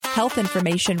Health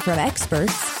information from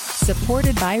experts,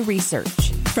 supported by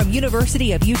research. From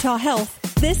University of Utah Health,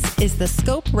 this is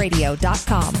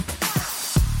thescoperadio.com.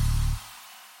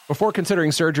 Before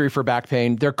considering surgery for back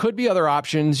pain, there could be other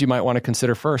options you might want to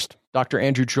consider first. Dr.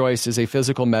 Andrew Joyce is a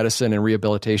physical medicine and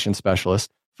rehabilitation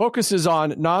specialist, focuses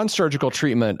on non-surgical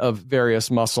treatment of various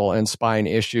muscle and spine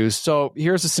issues. So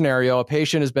here's a scenario. A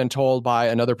patient has been told by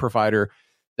another provider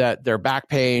that their back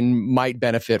pain might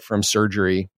benefit from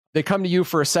surgery. They come to you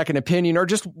for a second opinion or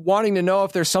just wanting to know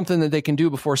if there's something that they can do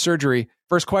before surgery.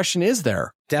 First question, is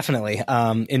there? Definitely.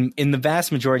 In the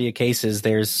vast majority of cases,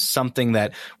 there's something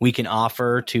that we can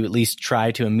offer to at least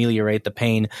try to ameliorate the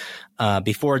pain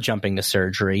before jumping to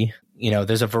surgery. You know,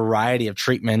 there's a variety of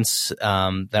treatments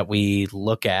that we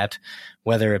look at,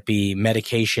 whether it be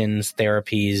medications,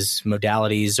 therapies,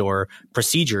 modalities, or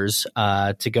procedures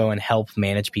to go and help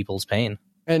manage people's pain.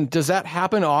 And does that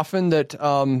happen often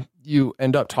that you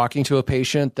end up talking to a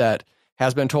patient that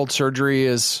has been told surgery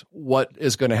is what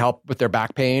is going to help with their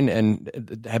back pain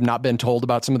and have not been told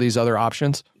about some of these other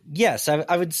options? Yes,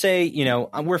 I would say, you know,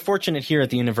 we're fortunate here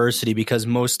at the university because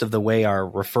most of the way our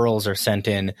referrals are sent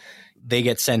in, they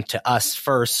get sent to us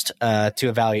first to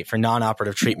evaluate for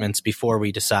non-operative treatments before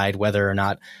we decide whether or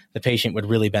not the patient would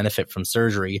really benefit from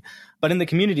surgery. But in the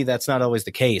community, that's not always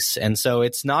the case. And so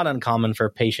it's not uncommon for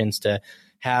patients to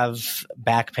have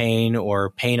back pain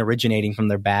or pain originating from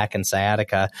their back and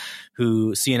sciatica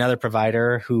who see another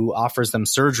provider who offers them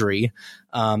surgery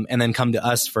and then come to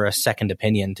us for a second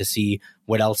opinion to see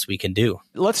what else we can do.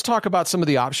 Let's talk about some of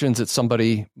the options that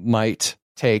somebody might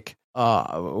take.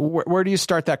 Where do you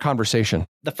start that conversation?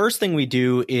 The first thing we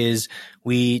do is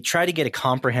we try to get a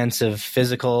comprehensive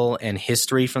physical and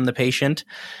history from the patient.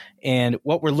 And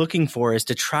what we're looking for is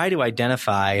to try to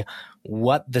identify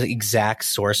what the exact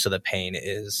source of the pain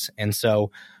is. And so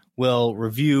we'll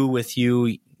review with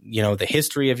you, you know, the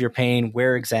history of your pain,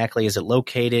 where exactly is it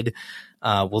located.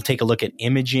 We'll take a look at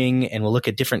imaging and we'll look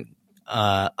at different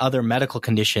other medical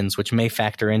conditions which may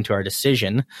factor into our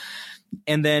decision.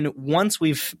 And then once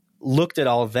we've looked at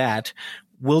all of that,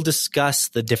 we'll discuss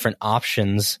the different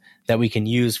options that we can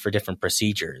use for different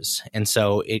procedures. And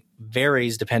so it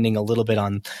varies depending a little bit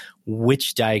on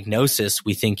which diagnosis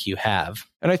we think you have.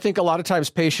 And I think a lot of times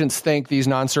patients think these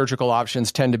non-surgical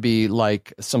options tend to be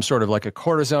like some sort of like a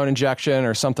cortisone injection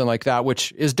or something like that,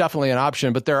 which is definitely an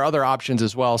option, but there are other options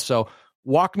as well. So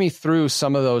walk me through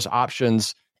some of those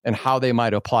options and how they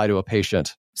might apply to a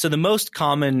patient. So the most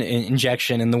common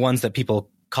injection and the ones that people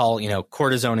call, you know,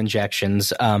 cortisone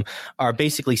injections are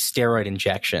basically steroid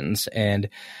injections. And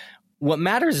what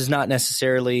matters is not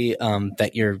necessarily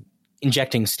that you're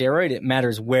injecting steroid. It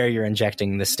matters where you're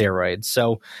injecting the steroid.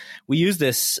 So we use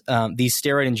these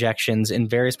steroid injections in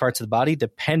various parts of the body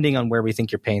depending on where we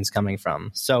think your pain's coming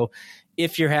from. So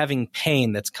if you're having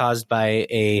pain that's caused by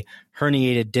a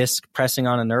herniated disc pressing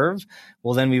on a nerve,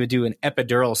 well, then we would do an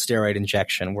epidural steroid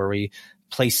injection where we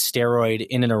place steroid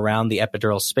in and around the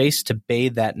epidural space to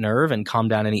bathe that nerve and calm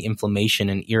down any inflammation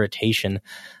and irritation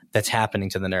that's happening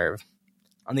to the nerve.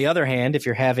 On the other hand, if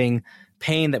you're having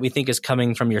pain that we think is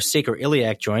coming from your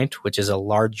sacroiliac joint, which is a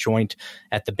large joint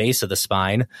at the base of the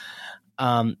spine,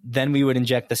 then we would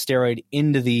inject the steroid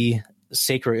into the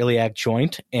sacroiliac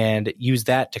joint and use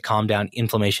that to calm down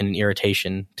inflammation and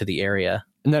irritation to the area.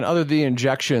 And then other than the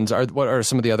injections, what are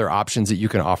some of the other options that you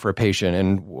can offer a patient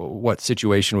and what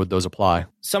situation would those apply?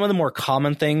 Some of the more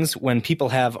common things when people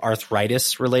have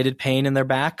arthritis-related pain in their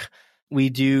back, we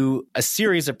do a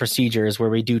series of procedures where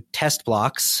we do test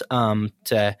blocks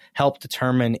to help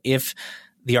determine if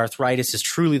the arthritis is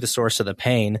truly the source of the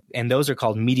pain. And those are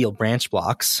called medial branch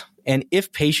blocks. And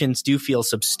if patients do feel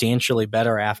substantially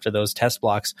better after those test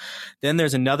blocks, then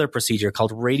there's another procedure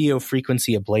called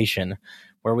radiofrequency ablation,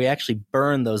 where we actually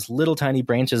burn those little tiny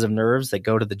branches of nerves that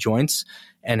go to the joints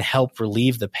and help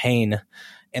relieve the pain.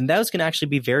 And those can actually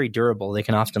be very durable. They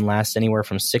can often last anywhere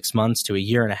from 6 months to a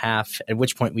year and a half, at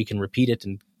which point we can repeat it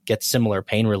and get similar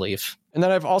pain relief. And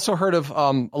then I've also heard of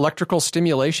electrical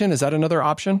stimulation. Is that another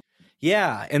option?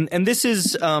 Yeah, and this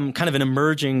is kind of an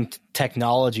emerging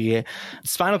technology.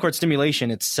 Spinal cord stimulation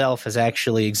itself has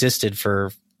actually existed for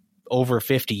over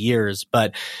 50 years,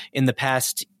 but in the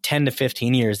past 10 to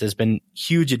 15 years, there's been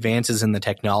huge advances in the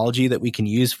technology that we can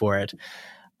use for it.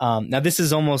 Now, this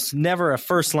is almost never a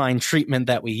first-line treatment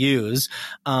that we use,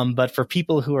 but for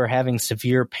people who are having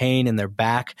severe pain in their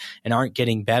back and aren't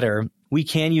getting better, we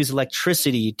can use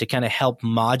electricity to kind of help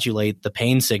modulate the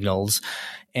pain signals.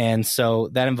 And so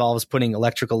that involves putting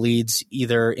electrical leads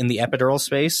either in the epidural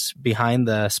space behind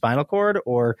the spinal cord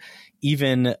or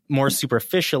even more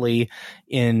superficially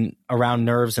in around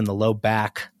nerves in the low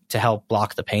back to help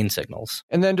block the pain signals.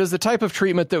 And then does the type of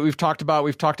treatment that we've talked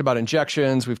about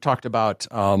injections, we've talked about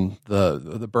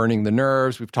the burning the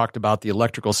nerves, we've talked about the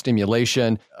electrical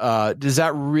stimulation. Does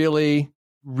that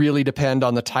really depend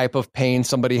on the type of pain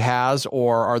somebody has,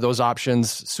 or are those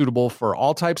options suitable for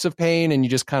all types of pain and you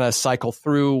just kind of cycle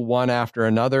through one after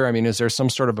another? I mean, is there some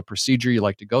sort of a procedure you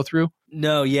like to go through?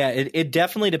 No, yeah, it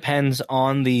definitely depends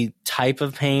on the type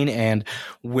of pain and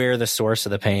where the source of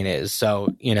the pain is.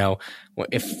 So,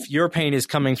 if your pain is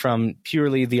coming from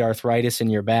purely the arthritis in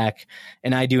your back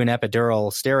and I do an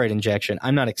epidural steroid injection,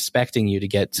 I'm not expecting you to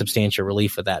get substantial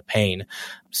relief with that pain.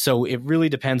 So it really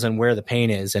depends on where the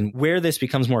pain is. And where this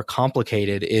becomes more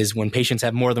complicated is when patients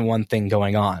have more than one thing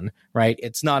going on, right?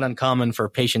 It's not uncommon for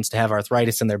patients to have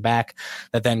arthritis in their back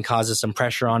that then causes some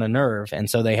pressure on a nerve. And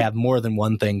so they have more than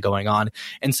one thing going on.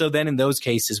 And so then in those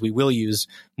cases, we will use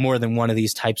more than one of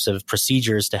these types of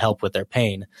procedures to help with their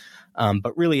pain.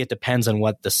 But really, it depends on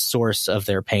what the source of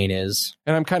their pain is.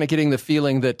 And I'm kind of getting the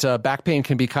feeling that back pain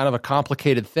can be kind of a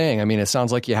complicated thing. I mean, it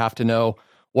sounds like you have to know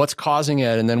what's causing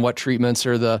it and then what treatments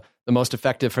are the most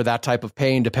effective for that type of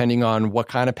pain, depending on what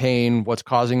kind of pain, what's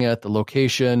causing it, the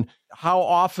location. How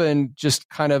often, just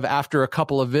kind of after a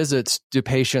couple of visits, do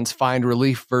patients find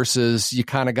relief versus you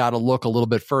kind of got to look a little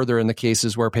bit further in the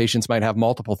cases where patients might have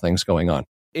multiple things going on?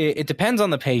 It depends on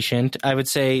the patient. I would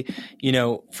say,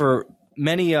 for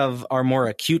many of our more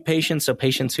acute patients, so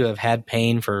patients who have had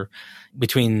pain for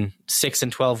between 6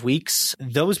 and 12 weeks,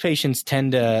 those patients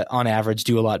tend to, on average,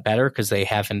 do a lot better because they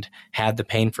haven't had the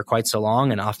pain for quite so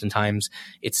long, and oftentimes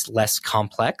it's less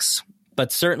complex.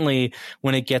 But certainly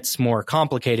when it gets more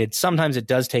complicated, sometimes it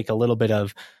does take a little bit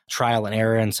of trial and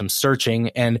error and some searching.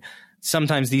 And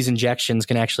sometimes these injections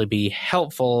can actually be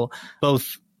helpful,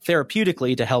 both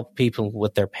therapeutically to help people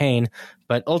with their pain,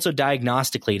 but also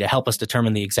diagnostically to help us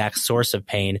determine the exact source of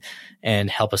pain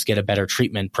and help us get a better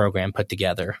treatment program put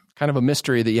together. Kind of a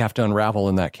mystery that you have to unravel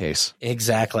in that case.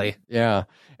 Exactly. Yeah.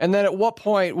 And then at what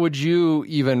point would you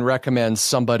even recommend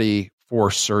somebody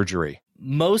for surgery?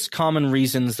 Most common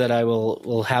reasons that I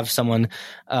will have someone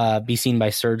be seen by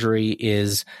surgery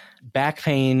is back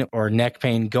pain or neck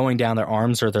pain going down their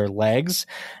arms or their legs,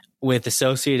 with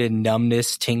associated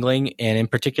numbness, tingling, and in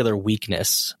particular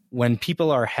weakness. When people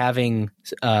are having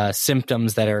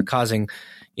symptoms that are causing,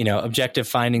 objective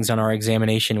findings on our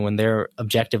examination, when they're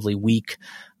objectively weak,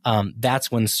 that's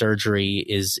when surgery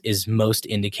is most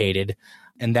indicated.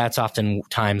 And that's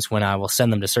oftentimes when I will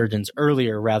send them to surgeons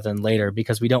earlier rather than later,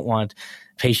 because we don't want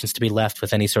patients to be left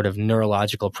with any sort of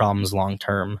neurological problems long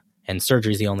term. And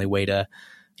surgery is the only way to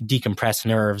decompress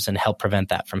nerves and help prevent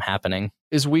that from happening.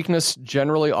 Is weakness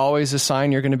generally always a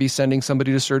sign you're going to be sending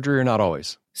somebody to surgery, or not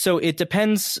always? So it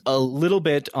depends a little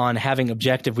bit on having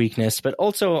objective weakness, but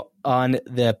also on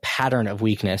the pattern of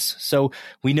weakness. So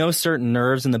we know certain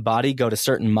nerves in the body go to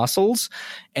certain muscles.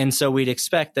 And so we'd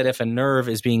expect that if a nerve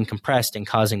is being compressed and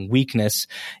causing weakness,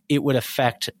 it would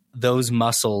affect those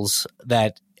muscles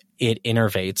that it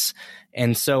innervates.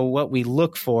 And so what we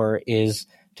look for is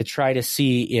to try to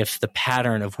see if the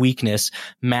pattern of weakness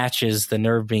matches the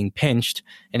nerve being pinched.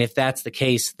 And if that's the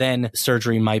case, then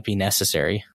surgery might be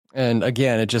necessary. And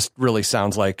again, it just really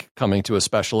sounds like coming to a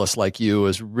specialist like you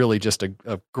is really just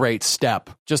a great step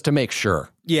just to make sure.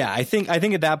 Yeah, I think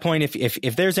at that point,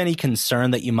 if there's any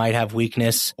concern that you might have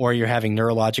weakness or you're having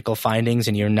neurological findings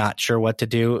and you're not sure what to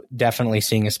do, definitely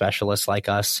seeing a specialist like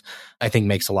us, I think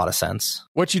makes a lot of sense.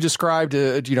 What you described,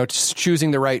 just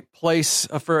choosing the right place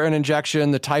for an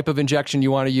injection, the type of injection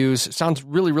you want to use, sounds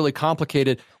really, really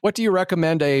complicated. What do you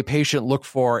recommend a patient look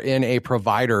for in a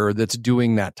provider that's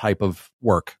doing that type of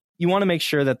work? You want to make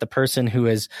sure that the person who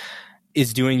is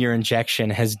doing your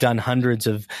injection has done hundreds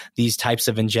of these types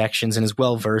of injections and is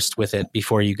well versed with it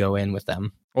before you go in with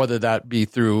them. Whether that be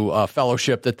through a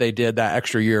fellowship that they did that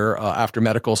extra year after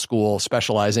medical school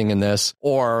specializing in this,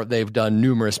 or they've done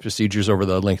numerous procedures over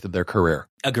the length of their career.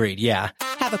 Agreed, yeah.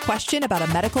 Have a question about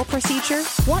a medical procedure?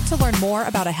 Want to learn more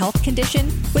about a health condition?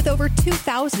 With over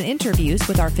 2,000 interviews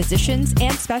with our physicians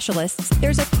and specialists,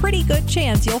 there's a pretty good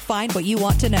chance you'll find what you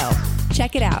want to know.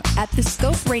 Check it out at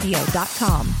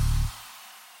thescoperadio.com.